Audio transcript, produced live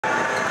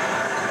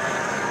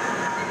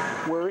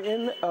We're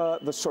in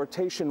the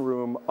sortation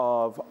room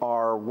of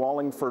our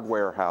Wallingford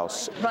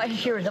warehouse. Right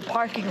here in the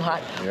parking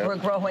lot, we're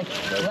growing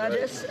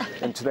lettuce.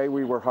 And today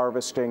we were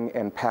harvesting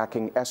and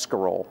packing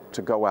escarole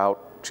to go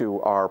out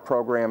to our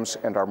programs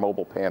and our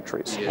mobile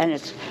pantries. And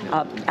it's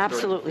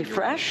absolutely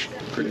fresh,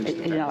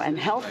 and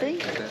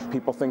healthy.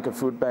 People think of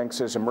food banks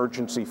as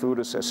emergency food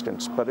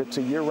assistance, but it's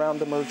a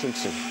year-round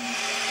emergency.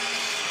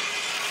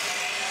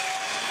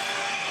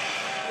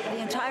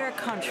 The entire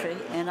country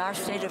in our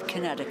state of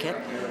Connecticut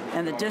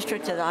and the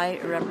district that I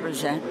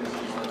represent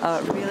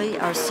really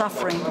are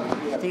suffering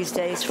these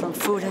days from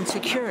food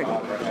insecurity.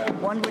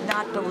 One would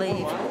not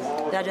believe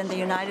that in the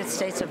United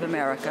States of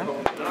America,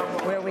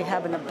 where we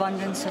have an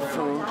abundance of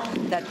food,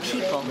 that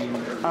people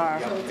are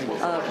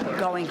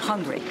going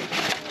hungry.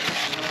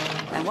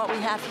 And what we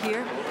have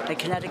here at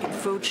Connecticut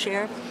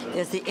Foodshare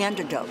is the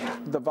antidote.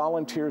 The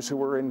volunteers who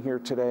were in here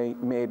today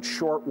made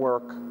short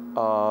work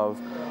of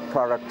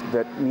product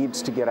that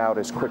needs to get out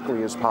as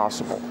quickly as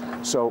possible.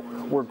 So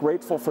we're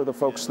grateful for the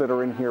folks that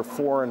are in here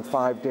 4 and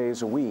 5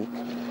 days a week,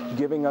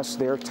 giving us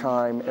their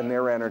time and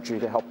their energy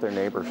to help their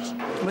neighbors.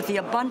 With the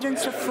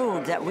abundance of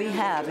food that we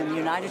have in the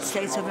United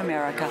States of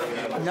America,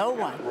 no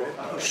one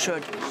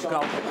should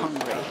go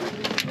hungry.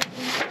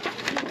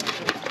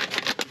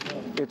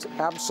 It's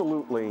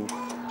absolutely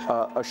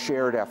a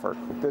shared effort.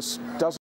 This doesn't